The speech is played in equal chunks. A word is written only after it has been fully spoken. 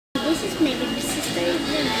this is my baby sister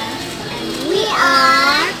Luna, and we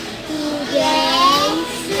are TJ's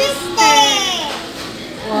sister.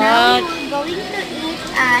 Now we're going to eat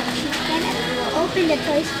chicken, and we will open the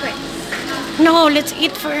toys first. No, let's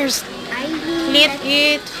eat first. Let's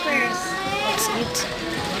eat first. Let's eat.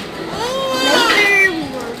 Later we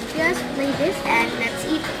will just play this, and let's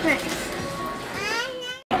eat first.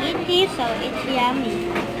 Eat this, so it's yummy.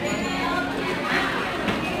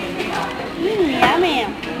 Yummy.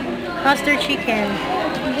 How's their chicken?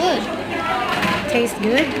 Good. Tastes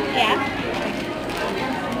good? Yeah.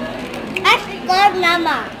 That's good,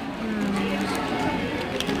 Mama.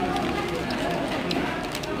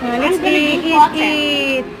 Let's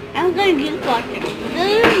eat. I'm going to drink water.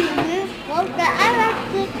 I like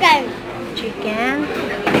chicken. Chicken?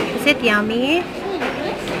 Is it yummy?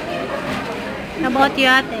 How about you,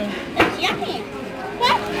 ate? It's yummy.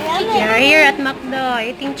 Yummy. You're here at Mcdo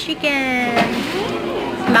eating chicken.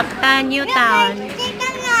 Mactan, Newtown.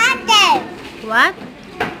 What?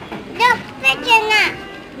 Look, chicken.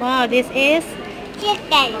 Wow, this is?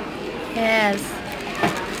 Chicken. Yes.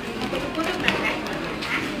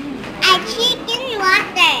 Chicken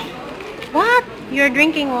water. What? You're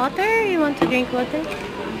drinking water? You want to drink water?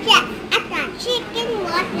 Yes, I got chicken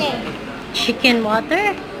water. Chicken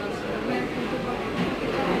water?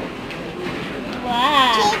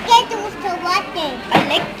 Wow. Chicken with the water. I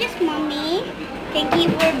like this, Mommy. Thank you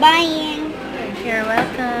for buying. You're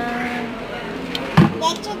welcome.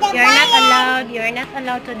 You're not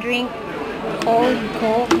allowed to drink cold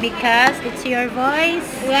Coke because it's your voice.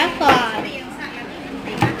 Welcome.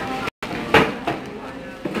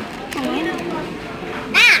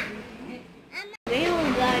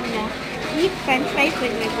 We're gonna eat French fries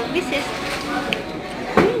with my baby sister.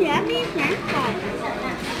 Yummy French fries.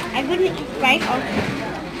 I'm gonna eat fries also.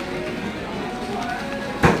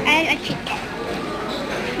 And a chicken.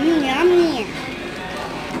 Yummy.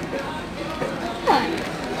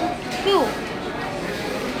 Two.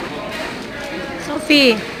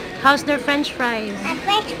 Sophie, how's their French fries?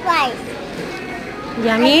 French fries.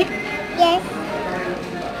 Yummy? Yes.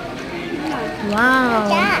 Wow.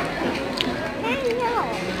 Yeah.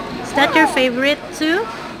 Is that your favorite too?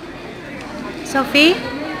 Sophie?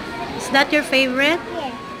 Is that your favorite?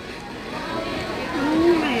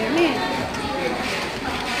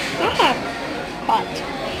 Yes. Hot.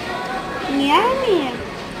 Yummy.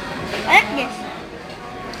 I like this.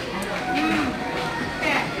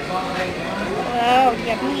 Wow,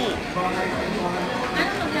 yummy.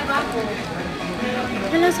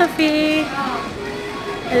 Hello, Sophie.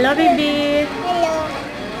 Hello, baby. Hello.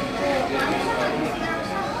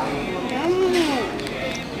 Yummy.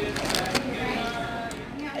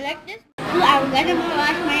 I like this. So I'm gonna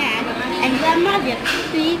wash my hands and Grandma just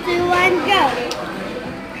 3, 2, 1, go.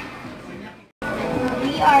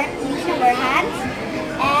 We are using our hands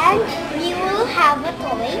and we will have a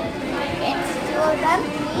toy. It's 2 of them.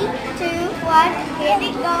 3, 2, 1. Here we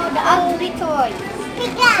go. The ugly toy.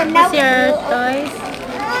 So now What's your toys?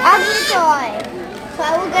 ugly toy. So I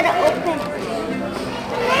will gonna open.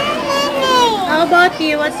 How about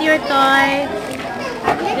you? What's your toy?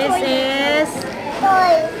 Ugly This toy. is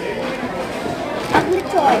Toy. Ugly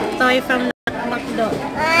toy. toy from Mcdo.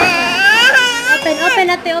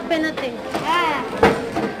 Open ate.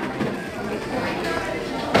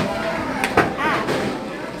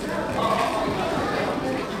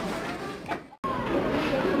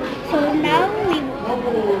 So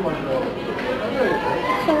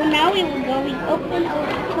now we will go and open our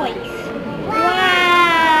toys.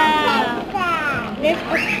 Wow! There's a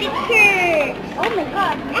sticker. Oh my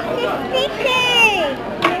god, that's a sticker.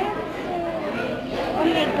 Oh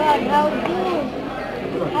my god, how good.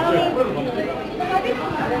 Oh my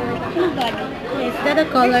god. Is that a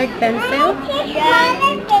colored pencil? Yeah.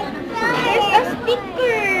 There's a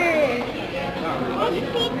sticker. A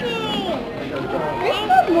sticker. There's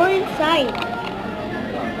no more inside.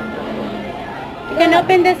 You can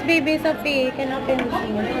open this, baby, Sophie. You can open this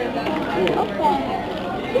one. Okay.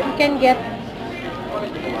 You can get...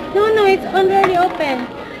 No, it's already open.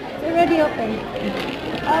 It's already open.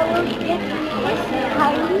 I will get this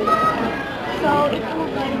tiny. So it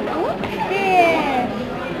will go like this.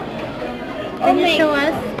 Can you show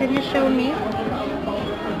us? Can you show me?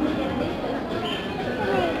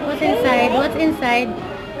 What's inside? What's inside?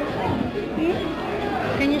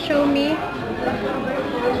 Can you show me?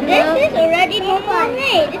 This is already mine.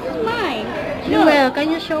 This is mine. Joel,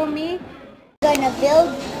 can you show me? I'm gonna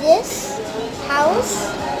build this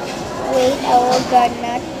house. Wait, I will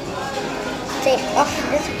gonna take off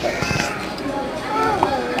this first.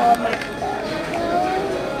 Oh my god.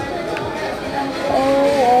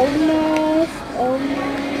 Oh, almost.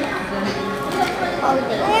 all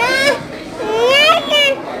day.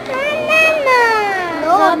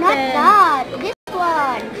 No, not that. This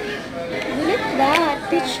one. Look that.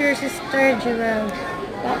 Teach your sister, Gerald.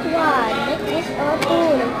 That one. Look this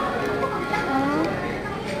open.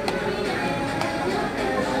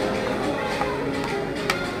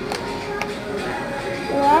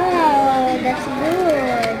 Wow, that's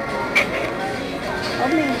good. Oh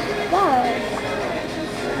my god.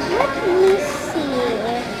 Let me see.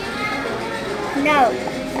 No,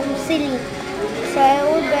 I'm silly. So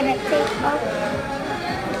I'm gonna take off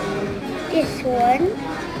this one.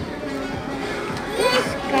 This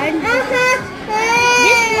kind. This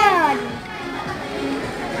one.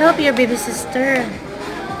 Help your baby sister.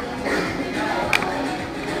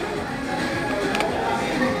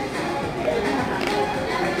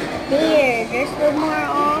 There, there's one more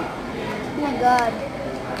off. Oh my god.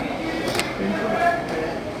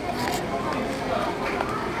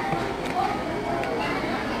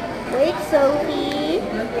 Wait, Sophie.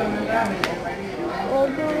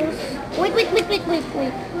 Almost. Wait. I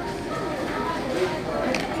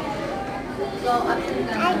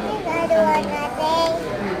think I do nothing.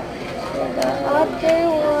 The other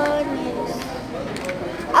one is...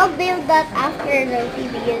 I'll build that after, Sophie,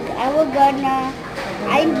 because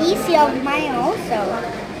I'm busy of mine also.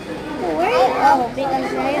 Where? Oh,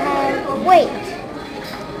 because I have... Wait.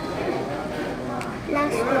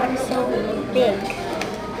 Last one is so big.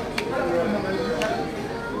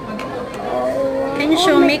 Oh, Can you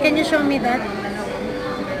show me? Can you show me that?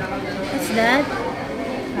 What's that?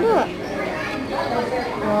 look.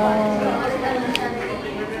 Wow.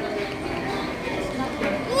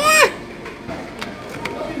 Yeah.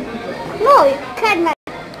 No, you cannot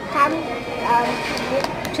come.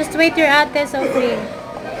 Just wait your ate, Sophie.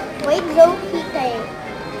 Wait, Sophie.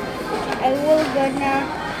 I will gonna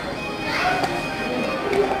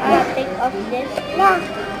take off this. No.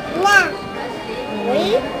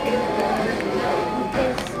 Wait.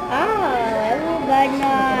 Because, I will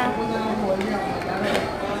gonna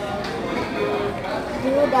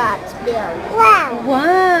do that build. Wow.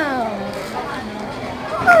 Wow.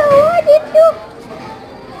 Oh, what did you?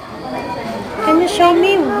 Can you show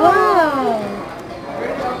me? Wow.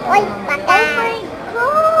 Oi, Oh Mactan. my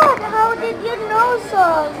god! How did you know,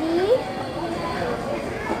 Sophie?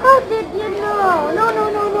 How did you know? No.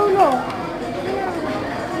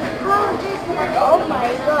 How did you? Oh my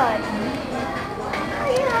god!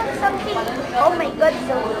 I have something. Oh my god,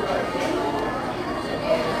 Sophie.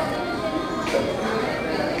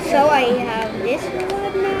 So I have this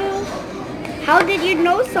one now. How did you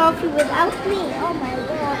know, Sophie, without me? Oh my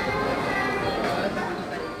god.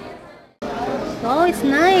 Oh, it's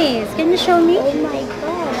nice. Can you show me? Oh my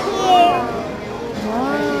god. Here.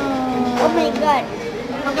 Wow. Oh my god.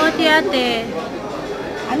 How about you, ate?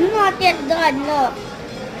 I'm not yet done, look.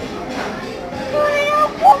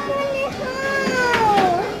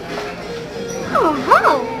 Oh,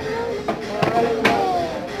 how?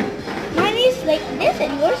 Mine is like this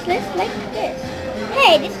and yours is like this.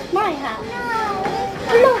 Hey, this is my house.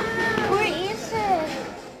 Look, where is it?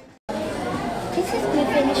 This is my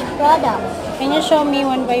finished product. Can you show me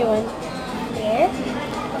one by one? Here.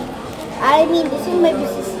 I mean, this is my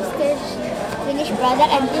sister's finished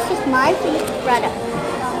product and this is my finished product.